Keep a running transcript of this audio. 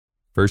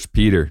First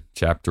Peter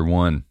chapter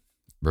 1,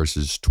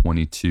 verses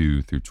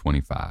 22 through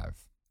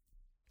 25.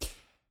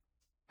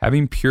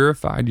 Having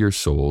purified your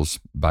souls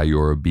by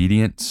your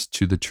obedience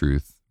to the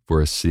truth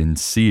for a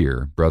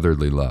sincere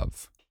brotherly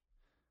love,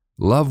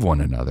 love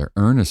one another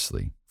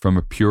earnestly from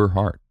a pure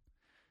heart,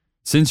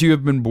 since you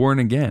have been born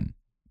again,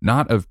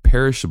 not of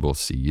perishable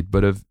seed,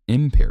 but of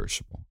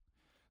imperishable,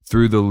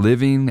 through the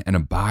living and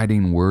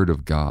abiding word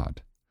of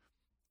God.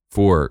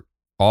 For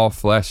all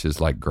flesh is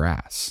like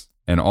grass,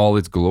 and all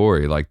its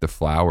glory like the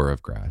flower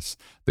of grass.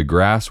 The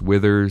grass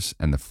withers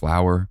and the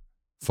flower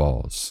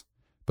falls,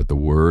 but the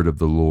word of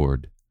the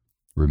Lord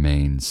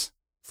remains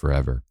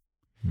forever.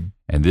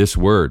 And this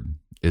word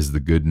is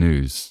the good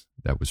news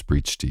that was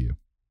preached to you.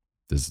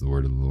 This is the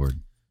word of the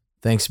Lord.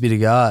 Thanks be to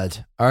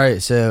God. All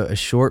right, so a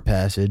short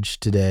passage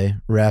today,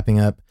 wrapping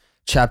up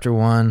chapter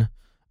 1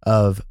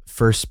 of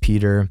First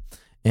Peter.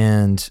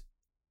 And,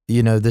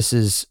 this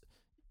is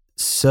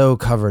so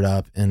covered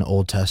up in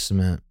Old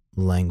Testament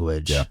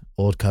language,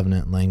 Old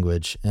Covenant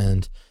language.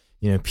 And,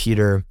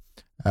 Peter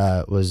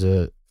was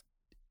a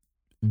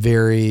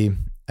very,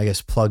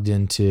 plugged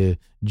into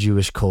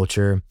Jewish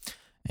culture.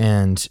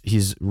 And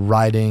he's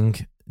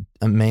writing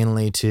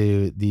mainly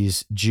to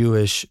these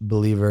Jewish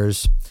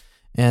believers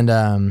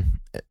and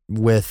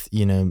with,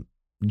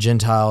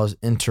 Gentiles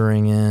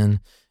entering in.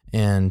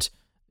 And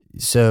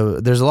so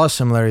there's a lot of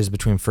similarities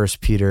between First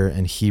Peter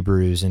and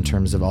Hebrews in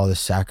terms of all the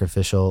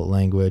sacrificial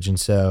language. And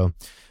so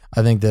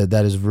I think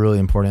that is really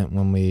important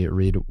when we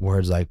read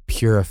words like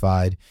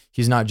purified.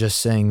 He's not just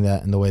saying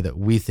that in the way that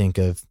we think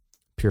of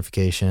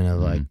purification of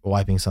like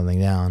wiping something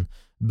down,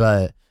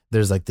 but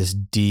there's like this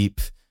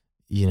deep,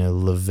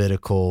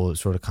 Levitical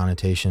sort of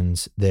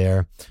connotations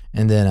there.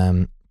 And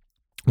then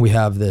we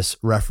have this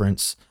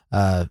reference,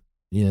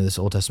 this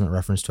Old Testament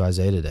reference to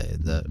Isaiah today.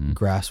 The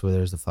grass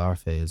withers, the flower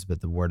fades, but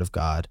the word of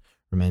God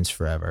remains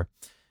forever.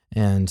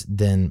 And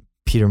then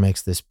Peter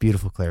makes this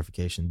beautiful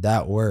clarification.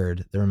 That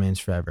word that remains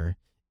forever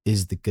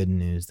is the good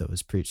news that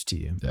was preached to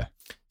you. Yeah.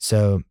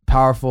 So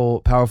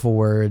powerful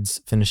words,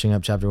 finishing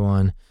up chapter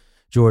 1.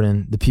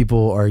 Jordan, the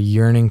people are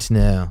yearning to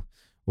know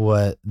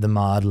what the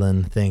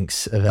maudlin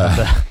thinks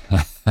about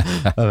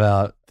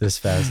about this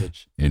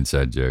passage.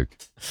 Inside joke.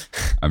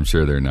 I'm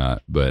sure they're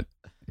not, but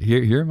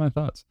here are my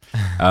thoughts.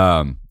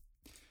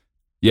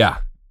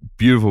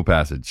 Beautiful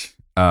passage.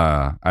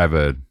 I have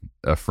a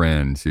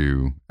friend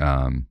who,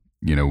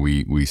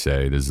 we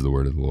say this is the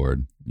word of the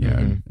Lord,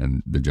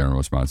 and the general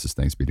response is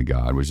thanks be to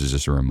God, which is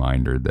just a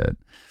reminder that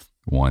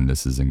one,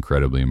 this is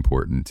incredibly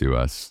important to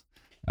us.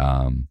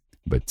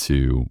 But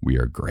two, we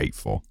are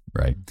grateful,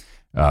 right?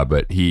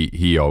 But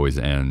he always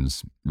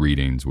ends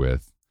readings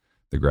with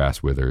the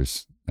grass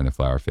withers and the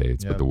flower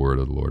fades, but the word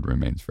of the Lord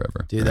remains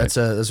forever. Dude, right?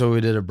 that's what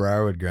we did at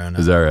Briarwood growing up.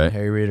 Is that right?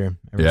 Harry Reader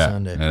every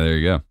Sunday. Yeah, there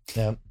you go.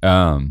 Yep.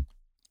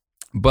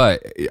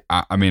 But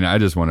I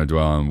just want to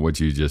dwell on what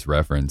you just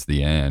referenced,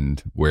 the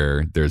end,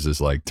 where there's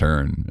this like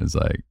turn. It's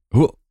like,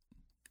 whoa,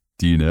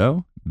 do you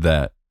know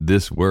that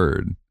this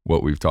word,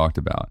 what we've talked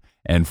about,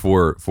 and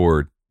for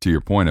to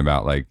your point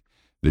about like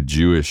the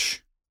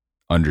Jewish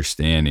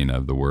understanding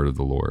of the word of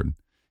the Lord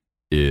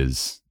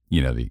is,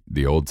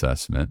 the Old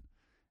Testament,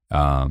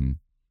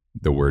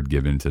 the word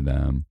given to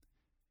them.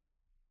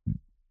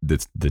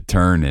 The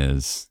turn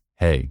is,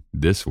 hey,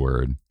 this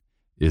word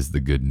is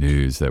the good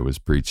news that was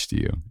preached to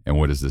you. And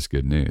what is this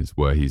good news?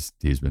 Well, he's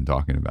been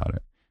talking about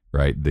it,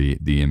 right?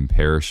 The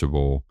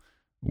imperishable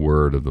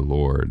word of the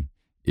Lord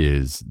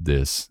is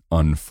this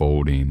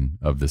unfolding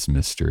of this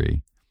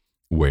mystery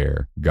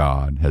where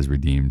God has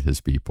redeemed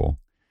his people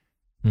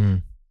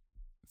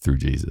through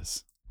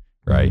Jesus,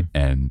 right?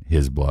 And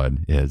his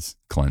blood has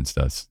cleansed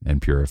us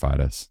and purified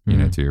us,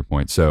 to your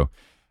point. So,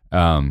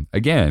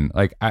 again,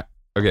 like I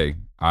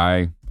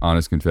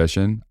honest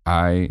confession,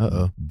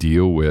 I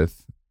deal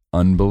with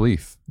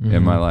unbelief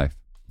in my life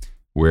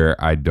where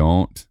I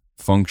don't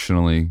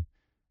functionally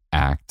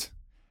act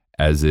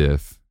as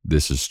if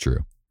this is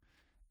true,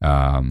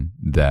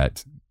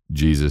 that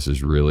Jesus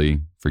is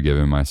really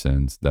forgiven my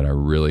sins, that I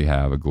really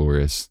have a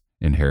glorious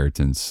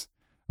inheritance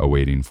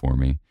awaiting for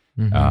me,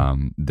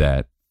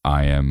 that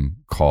I am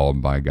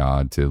called by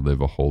God to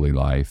live a holy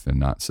life and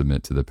not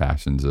submit to the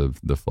passions of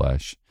the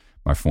flesh,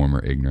 my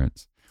former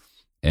ignorance.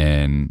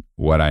 And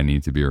what I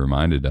need to be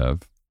reminded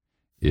of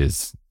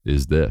is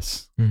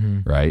this,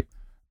 right?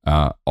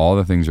 All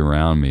the things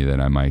around me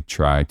that I might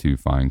try to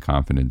find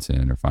confidence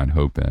in or find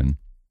hope in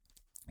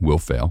will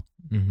fail.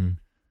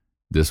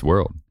 This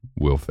world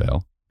will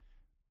fail.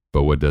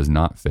 But what does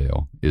not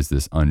fail is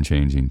this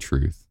unchanging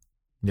truth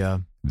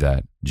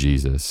that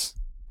Jesus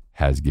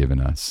has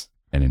given us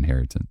an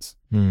inheritance,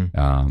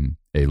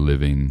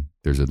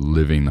 there's a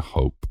living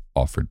hope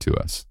offered to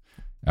us.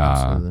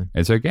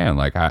 And so again,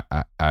 like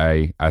I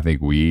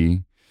think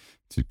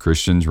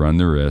Christians run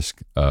the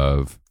risk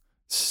of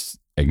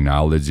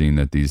acknowledging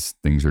that these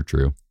things are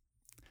true,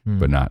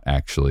 but not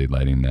actually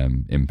letting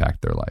them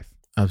impact their life.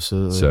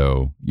 Absolutely.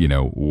 So,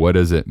 what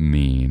does it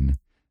mean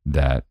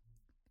that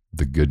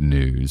the good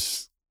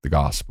news, the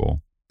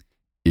gospel,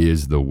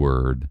 is the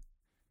word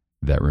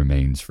that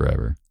remains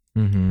forever?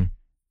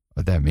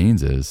 that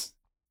means is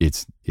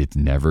it's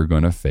never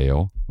going to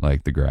fail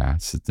like the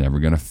grass. It's never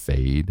going to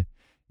fade.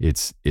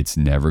 It's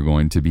never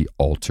going to be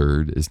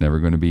altered. It's never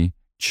going to be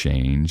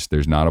changed.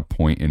 There's not a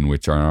point in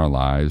which in our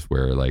lives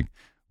where like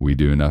we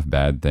do enough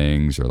bad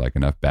things or like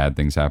enough bad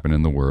things happen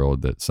in the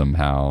world that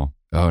somehow,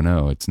 oh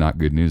no, it's not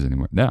good news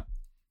anymore. No,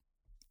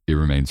 it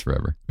remains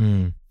forever.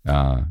 And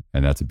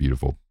that's a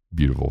beautiful,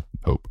 beautiful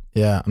hope.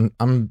 Yeah.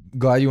 I'm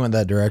glad you went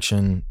that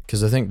direction,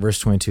 because I think verse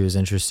 22 is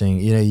interesting.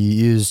 You know, you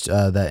used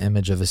that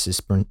image of a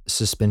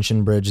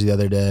suspension bridge the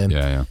other day.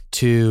 Yeah.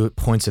 2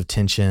 points of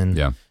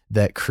tension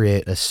that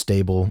create a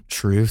stable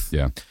truth.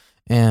 Yeah.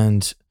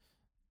 And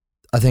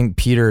I think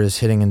Peter is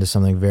hitting into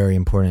something very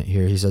important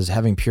here. He says,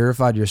 having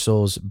purified your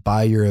souls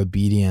by your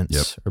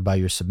obedience or by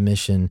your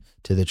submission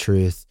to the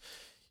truth,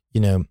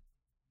 you know,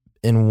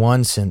 in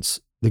one sense,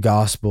 the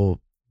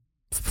gospel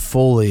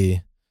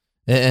fully,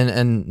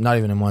 and not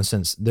even in one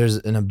sense, there's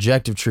an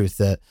objective truth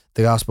that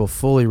the gospel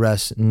fully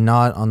rests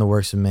not on the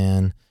works of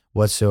man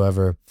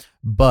whatsoever,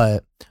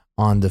 but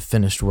on the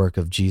finished work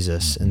of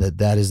Jesus, and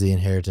that is the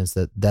inheritance,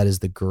 that is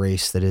the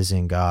grace that is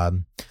in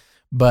God.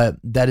 But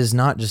that is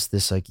not just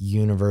this like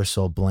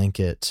universal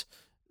blanket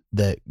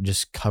that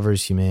just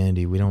covers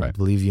humanity. We don't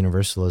believe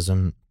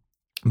universalism,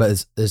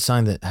 but it's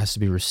something that has to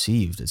be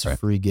received. It's a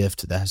free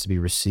gift that has to be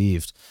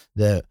received,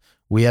 that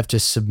we have to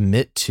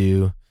submit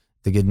to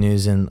the good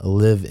news and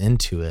live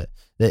into it.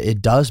 That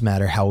it does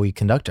matter how we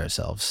conduct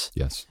ourselves.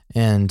 Yes.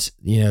 And,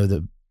 you know,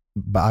 the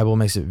Bible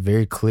makes it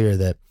very clear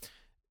that,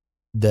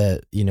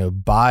 you know,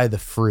 by the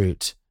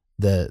fruit,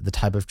 the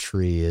type of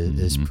tree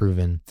is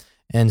proven.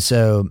 And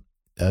so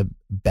a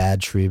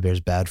bad tree bears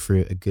bad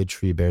fruit, a good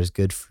tree bears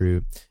good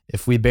fruit.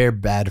 If we bear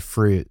bad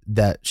fruit,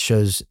 that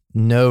shows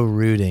no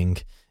rooting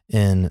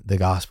in the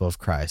gospel of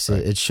Christ.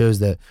 It shows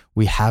that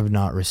we have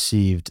not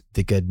received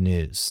the good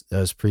news that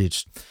was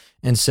preached.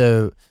 And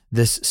so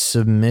this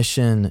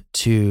submission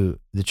to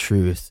the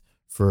truth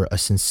for a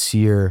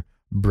sincere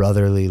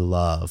brotherly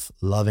love,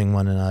 loving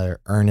one another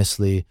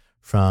earnestly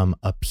from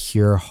a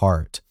pure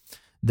heart,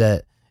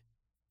 that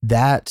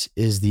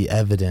is the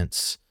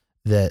evidence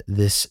that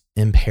this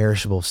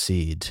imperishable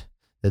seed,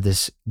 that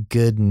this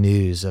good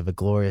news of a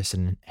glorious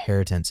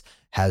inheritance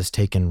has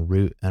taken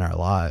root in our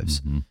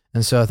lives.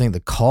 And so I think the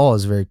call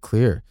is very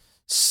clear.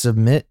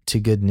 Submit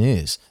to good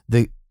news.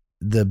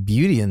 The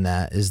beauty in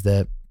that is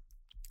that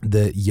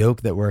the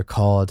yoke that we're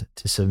called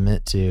to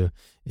submit to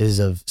is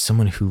of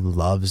someone who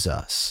loves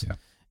us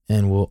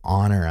and will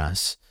honor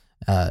us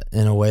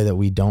in a way that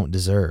we don't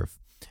deserve.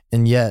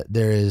 And yet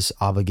there is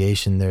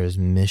obligation, there is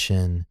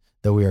mission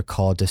that we are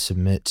called to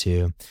submit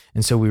to.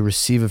 And so we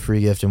receive a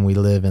free gift and we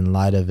live in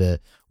light of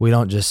it. We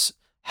don't just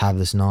have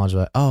this knowledge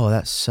like, oh,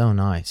 that's so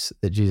nice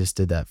that Jesus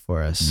did that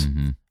for us.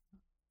 I'm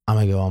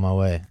going to go on my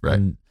way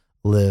and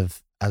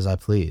live as I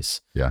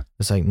please. Yeah.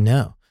 It's like,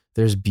 no,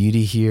 there's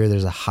beauty here.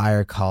 There's a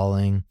higher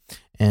calling,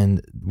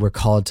 and we're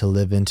called to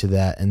live into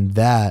that. And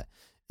that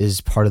is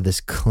part of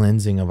this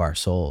cleansing of our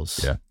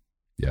souls. Yeah.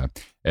 Yeah.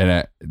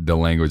 And the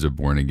language of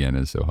born again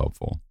is so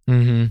helpful,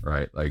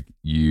 right? Like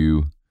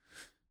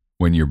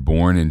when you're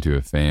born into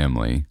a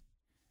family,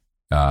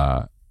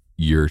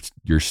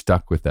 you're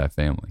stuck with that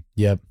family.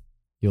 Yep.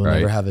 You'll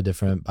never have a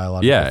different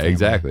biological family.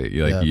 Exactly.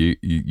 Like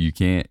you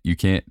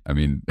can't, I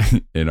mean,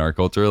 in our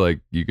culture,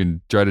 like you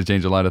can try to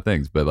change a lot of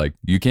things, but like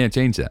you can't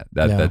change that.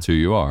 That's who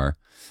you are.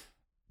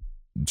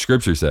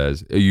 Scripture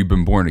says you've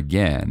been born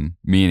again,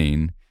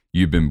 meaning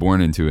you've been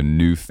born into a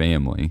new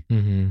family,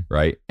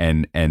 right?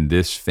 And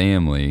this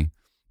family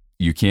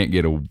you can't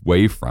get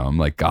away from,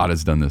 like God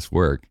has done this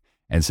work.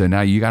 And so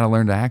now you got to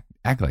learn to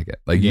act like it.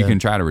 Like you can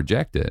try to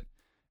reject it.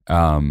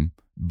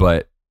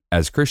 But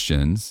as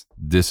Christians,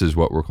 this is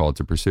what we're called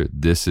to pursue.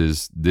 This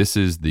is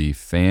the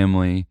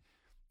family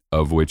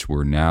of which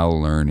we're now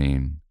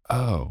learning,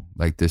 oh,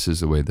 like this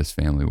is the way this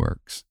family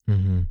works.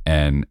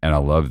 And I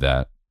love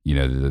that, you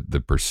know,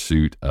 the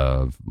pursuit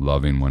of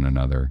loving one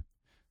another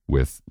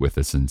with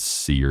a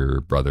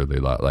sincere brotherly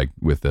love, like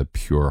with a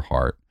pure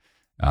heart.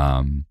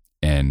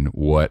 And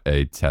what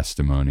a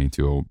testimony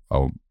to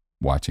a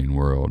watching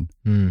world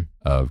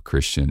of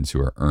Christians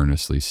who are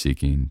earnestly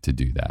seeking to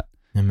do that.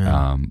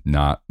 Amen.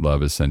 Not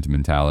love as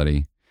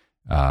sentimentality,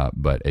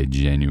 but a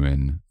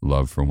genuine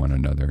love for one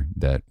another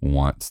that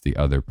wants the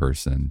other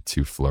person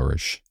to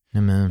flourish.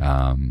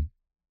 Amen.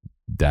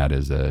 That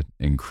is an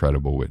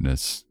incredible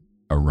witness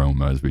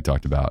aroma, as we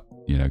talked about,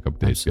 you know, a couple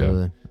days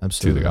ago,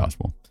 to the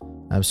gospel.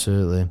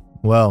 Absolutely.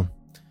 Well,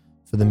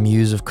 for the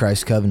muse of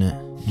Christ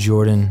Covenant,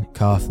 Jordan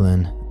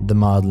Coughlin, the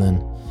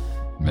Maudlin.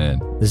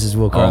 Man, this is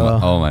Will Carlo.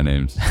 All my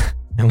names.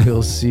 And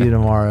we'll see you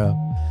tomorrow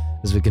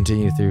as we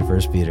continue through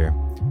 1 Peter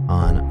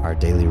on Our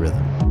Daily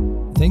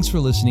Rhythm. Thanks for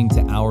listening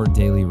to Our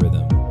Daily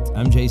Rhythm.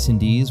 I'm Jason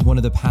Dees, one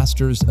of the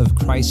pastors of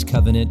Christ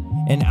Covenant,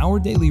 and Our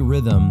Daily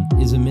Rhythm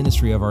is a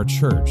ministry of our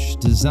church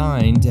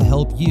designed to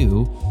help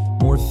you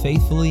more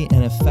faithfully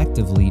and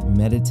effectively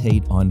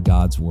meditate on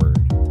God's Word.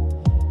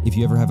 If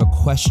you ever have a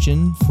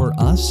question for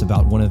us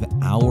about one of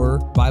our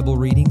Bible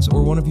readings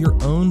or one of your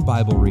own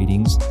Bible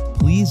readings,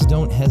 please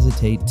don't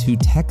hesitate to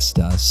text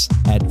us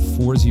at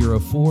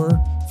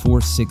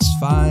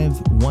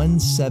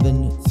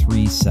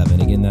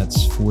 404-465-1737. Again,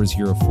 that's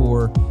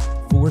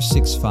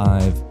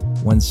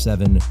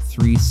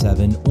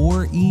 404-465-1737.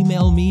 Or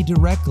email me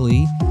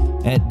directly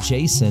at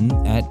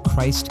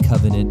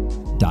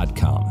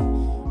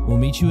jason@christcovenant.com. We'll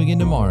meet you again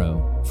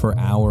tomorrow for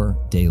Our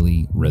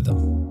Daily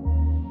Rhythm.